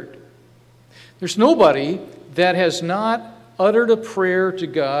record. There's nobody that has not uttered a prayer to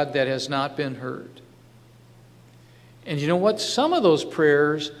God that has not been heard. And you know what? Some of those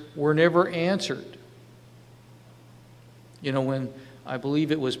prayers were never answered. When I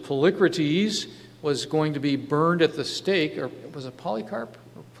believe it was Polycrates was going to be burned at the stake, or was it Polycarp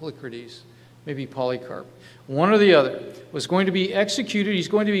or Polycrates? Maybe Polycarp. One or the other was going to be executed. He's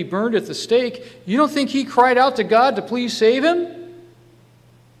going to be burned at the stake. You don't think he cried out to God to please save him?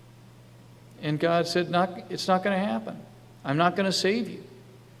 And God said, it's not going to happen. I'm not going to save you.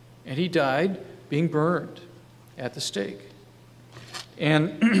 And he died being burned at the stake.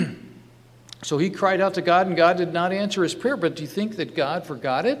 And so he cried out to God, and God did not answer his prayer. But do you think that God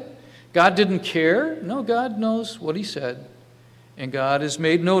forgot it? God didn't care? No, God knows what he said. And God has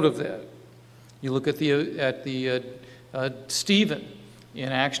made note of that. You look at Stephen in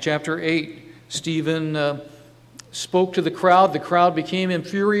Acts chapter 8. Stephen spoke to the crowd. The crowd became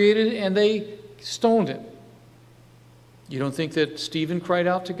infuriated, and they stoned him. You don't think that Stephen cried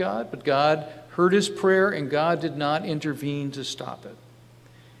out to God? But God heard his prayer, and God did not intervene to stop it.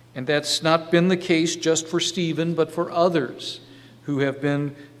 And that's not been the case just for Stephen, but for others who have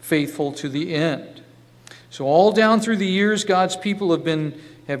been faithful to the end. So all down through the years, God's people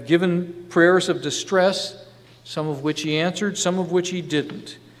have given prayers of distress, some of which he answered, some of which he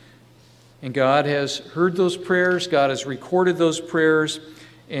didn't. And God has heard those prayers, God has recorded those prayers,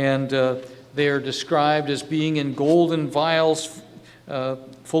 and they are described as being in golden vials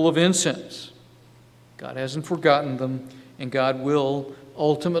full of incense. God hasn't forgotten them, and God will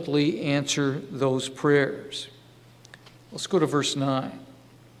ultimately answer those prayers. Let's go to verse 9.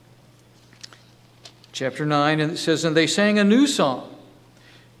 Chapter 9, and it says, "And they sang a new song,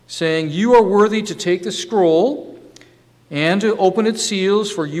 saying, 'You are worthy to take the scroll and to open its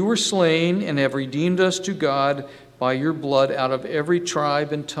seals, for you were slain and have redeemed us to God by your blood out of every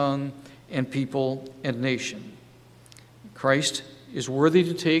tribe and tongue and people and nation.'" Christ is worthy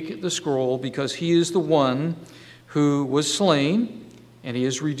to take the scroll because he is the one who was slain, and he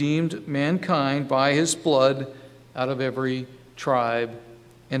has redeemed mankind by his blood out of every tribe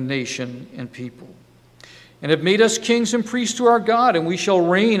and nation and people. "And have made us kings and priests to our God, and we shall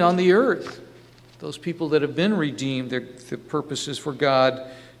reign on the earth." Those people that have been redeemed, the purpose is for God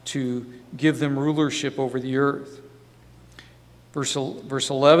to give them rulership over the earth. Verse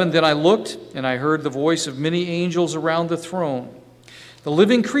 11, "Then I looked, and I heard the voice of many angels around the throne, the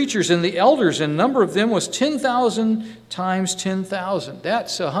living creatures and the elders, and number of them was 10,000 times 10,000.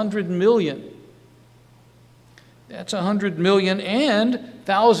 That's 100 million. That's 100 million and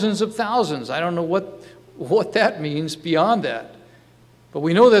thousands of thousands. I don't know what that means beyond that. But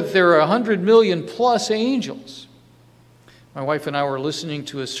we know that there are 100 million plus angels. My wife and I were listening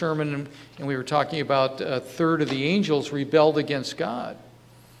to a sermon, and we were talking about a third of the angels rebelled against God.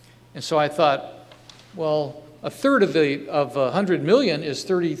 And so I thought, well, a third of 100 million is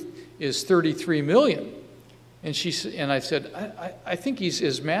 33 million. And I said, I think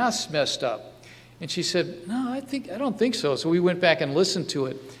his math's messed up. And she said, no, I don't think so. So we went back and listened to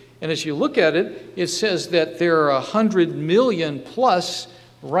it. And as you look at it, it says that there are 100 million plus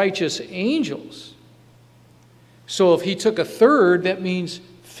righteous angels. So if he took a third, that means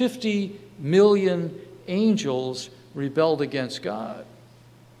 50 million angels rebelled against God.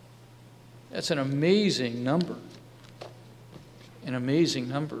 That's an amazing number. An amazing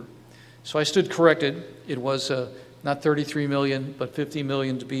number. So I stood corrected. It was not 33 million, but 50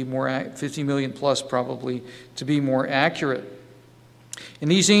 million to be more, 50 million plus probably to be more accurate. And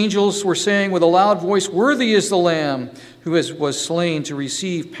these angels were saying with a loud voice, "Worthy is the Lamb who was slain to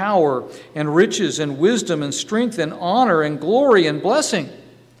receive power and riches and wisdom and strength and honor and glory and blessing."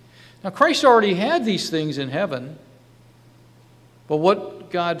 Now Christ already had these things in heaven. But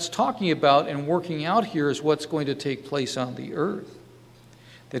what God's talking about and working out here is what's going to take place on the earth.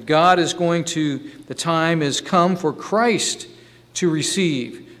 That God is the time has come for Christ to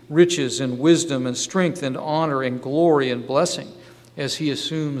receive riches and wisdom and strength and honor and glory and blessing as he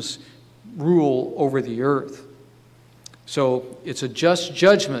assumes rule over the earth. So it's a just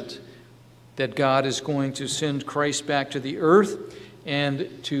judgment that God is going to send Christ back to the earth and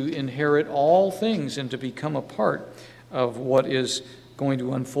to inherit all things and to become a part of what is going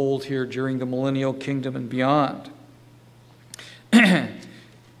to unfold here during the millennial kingdom and beyond.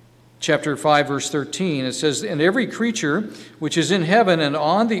 Chapter 5, verse 13, it says, "And every creature which is in heaven and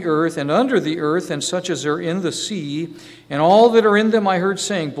on the earth and under the earth and such as are in the sea, and all that are in them I heard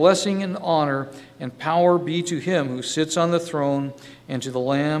saying, Blessing and honor and power be to him who sits on the throne and to the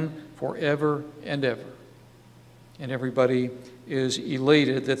Lamb forever and ever." And everybody is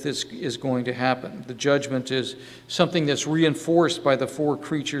elated that this is going to happen. The judgment is something that's reinforced by the 4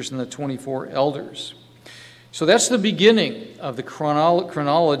 creatures and the 24 elders. So that's the beginning of the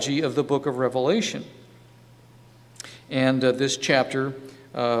chronology of the book of Revelation. And this chapter,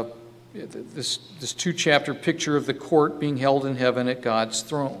 this 2-chapter picture of the court being held in heaven at God's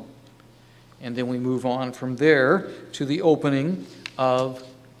throne. And then we move on from there to the opening of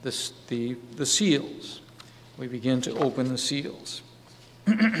the seals. We begin to open the seals.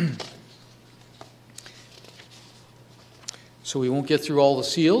 So we won't get through all the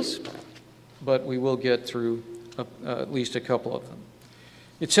seals, but we will get through at least a couple of them.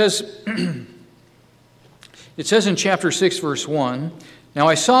 It says in chapter 6, verse 1, "Now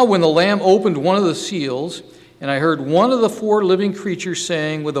I saw when the Lamb opened one of the seals, and I heard one of the 4 living creatures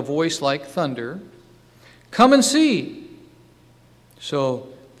saying with a voice like thunder, 'Come and see.'" So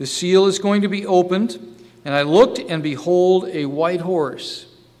the seal is going to be opened, and I looked, and behold, a white horse.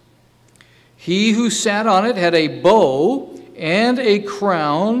 He who sat on it had a bow, and a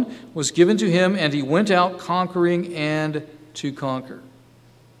crown was given to him, and he went out conquering and to conquer.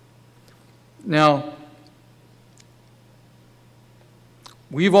 Now,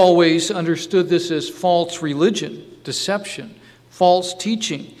 We've always understood this as false religion, deception, false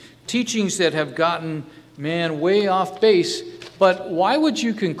teaching, teachings that have gotten man way off base. But why would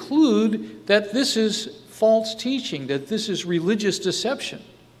you conclude that this is false teaching, that this is religious deception?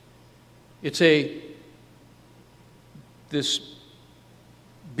 It's this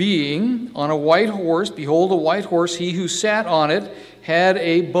being on a white horse, behold a white horse, he who sat on it had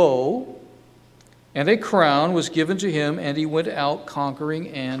a bow, and a crown was given to him, and he went out conquering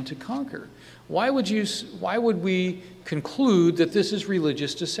and to conquer. Why would we conclude that this is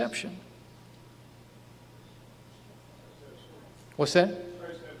religious deception? What's that?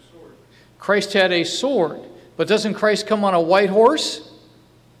 Christ had a sword. Christ had a sword. But doesn't Christ come on a white horse?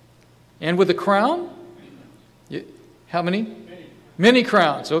 And with a crown? How many? Many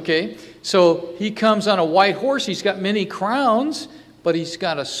crowns, okay. So he comes on a white horse. He's got many crowns, but he's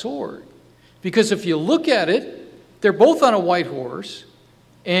got a sword. Because if you look at it, they're both on a white horse,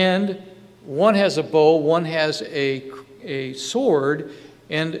 and one has a bow, one has a sword,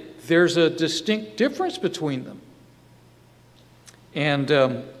 and there's a distinct difference between them.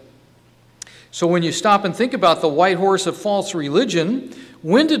 And so when you stop and think about the white horse of false religion,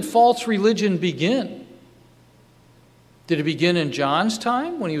 when did false religion begin? Did it begin in John's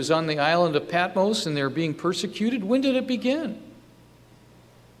time when he was on the island of Patmos and they were being persecuted? When did it begin?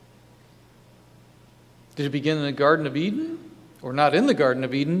 Did it begin in the Garden of Eden? Or not in the Garden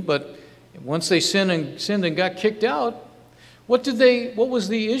of Eden, but once they sinned and got kicked out, what was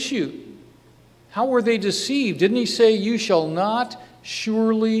the issue? How were they deceived? Didn't he say, "You shall not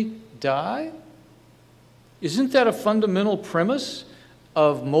surely die"? Isn't that a fundamental premise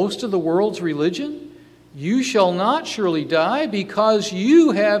of most of the world's religion? You shall not surely die because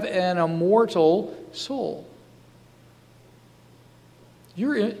you have an immortal soul.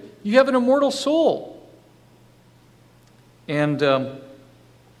 You have an immortal soul. And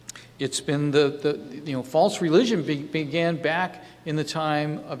it's been false religion began back in the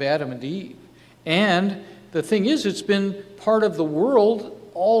time of Adam and Eve. And the thing is, it's been part of the world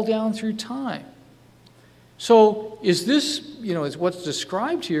all down through time. So is this, is what's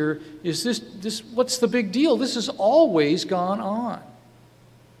described here, is this what's the big deal? This has always gone on.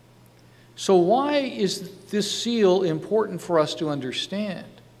 So why is this seal important for us to understand?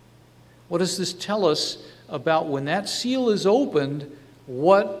 What does this tell us about when that seal is opened,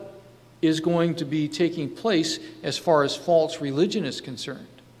 what is going to be taking place as far as false religion is concerned?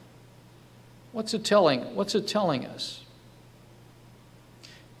 What's it telling us?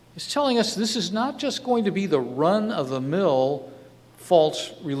 It's telling us this is not just going to be the run-of-the-mill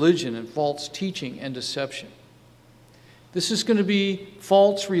false religion and false teaching and deception. This is going to be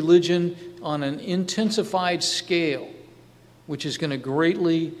false religion on an intensified scale, which is going to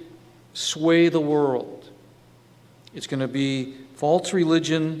greatly sway the world. It's going to be false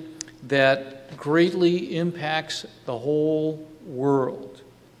religion that greatly impacts the whole world.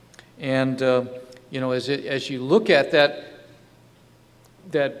 And, as you look at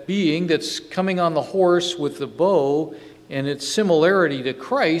that being that's coming on the horse with the bow and its similarity to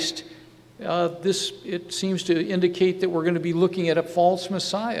Christ, it seems to indicate that we're going to be looking at a false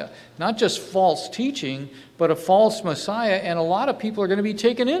Messiah. Not just false teaching, but a false Messiah, and a lot of people are going to be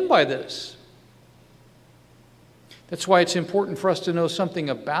taken in by this. That's why it's important for us to know something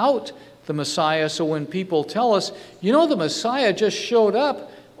about the Messiah, so when people tell us, the Messiah just showed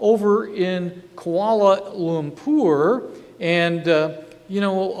up over in Kuala Lumpur, and,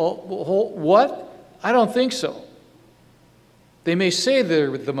 what? I don't think so. They may say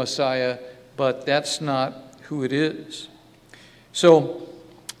they're the Messiah, but that's not who it is. So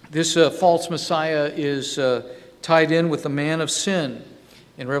this false Messiah is tied in with the man of sin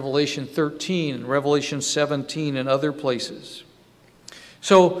in Revelation 13 and Revelation 17 and other places.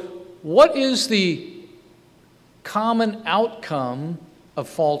 So what is the common outcome of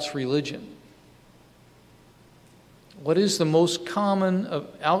false religion? What is the most common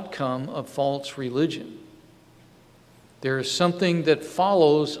outcome of false religion? There is something that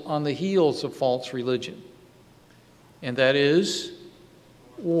follows on the heels of false religion, and that is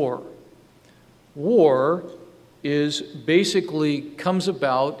war. War comes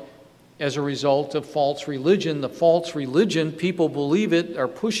about as a result of false religion. The false religion, people believe it, are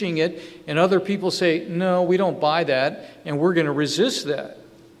pushing it, and other people say, no, we don't buy that, and we're going to resist that.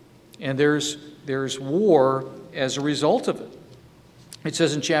 And there's war as a result of it. It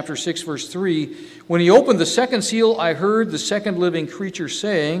says in chapter 6, verse 3, when he opened the second seal, I heard the second living creature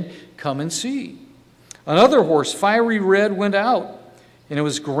saying, come and see. Another horse, fiery red, went out, and it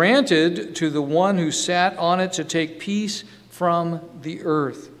was granted to the one who sat on it to take peace from the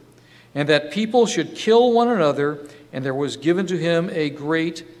earth, and that people should kill one another, and there was given to him a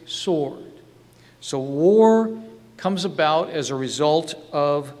great sword. So war comes about as a result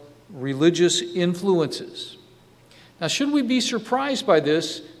of religious influences. Now, should we be surprised by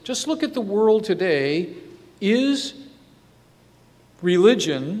this? Just look at the world today. Is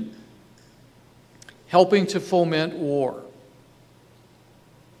religion helping to foment war?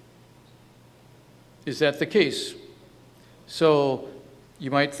 Is that the case? So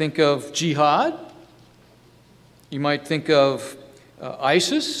you might think of jihad. You might think of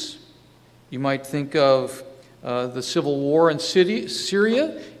ISIS. You might think of the civil war in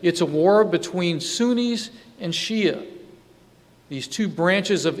Syria. It's a war between Sunnis and Shia. These two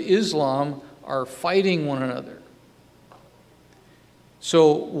branches of Islam are fighting one another.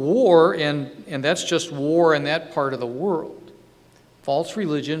 So war, and that's just war in that part of the world. False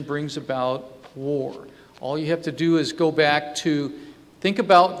religion brings about war. All you have to do is go back to think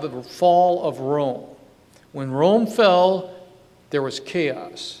about the fall of Rome. When Rome fell, there was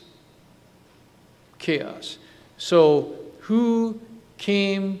chaos. Chaos. So who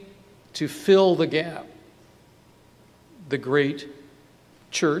came to fill the gap? The great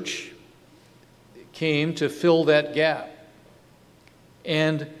church came to fill that gap.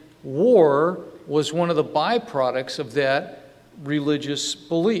 And war was one of the byproducts of that religious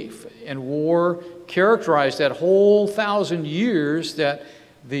belief. And war characterized that whole 1,000 years that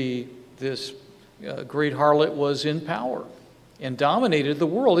this great harlot was in power and dominated the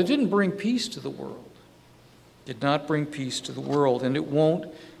world. It didn't bring peace to the world. It did not bring peace to the world, and it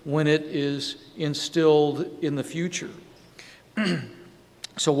won't when it is instilled in the future.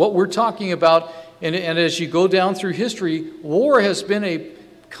 So what we're talking about, and as you go down through history, war has been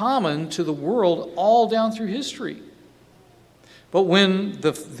common to the world all down through history. But when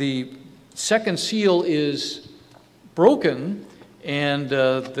the second seal is broken and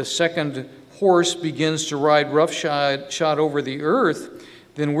the second horse begins to ride roughshod over the earth,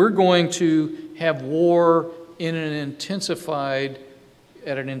 then we're going to have war at an intensified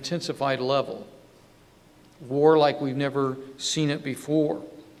level. War like we've never seen it before.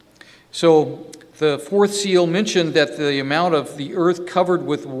 So the fourth seal mentioned that the amount of the earth covered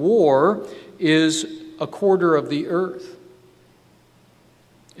with war is 1/4 of the earth.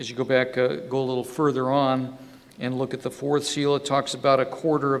 As you go back, go a little further on and look at the fourth seal, it talks about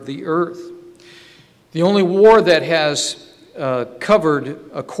 1/4 of the earth. The only war that has covered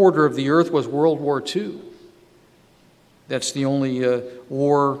 1/4 of the earth was World War II. That's the only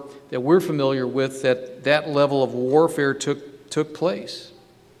war that we're familiar with that level of warfare took place.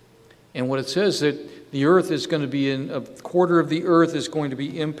 And what it says that the earth is going to be 1/4 of the earth is going to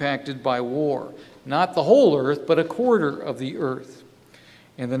be impacted by war. Not the whole earth, but 1/4 of the earth.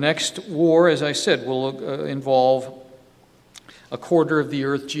 And the next war, as I said, will involve 1/4 of the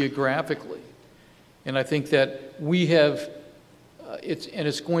earth geographically. And I think that we have,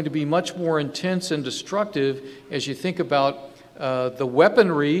 it's going to be much more intense and destructive as you think about the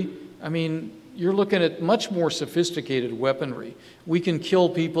weaponry. I mean, you're looking at much more sophisticated weaponry. We can kill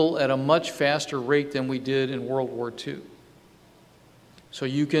people at a much faster rate than we did in World War II. So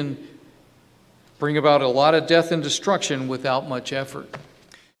you can bring about a lot of death and destruction without much effort.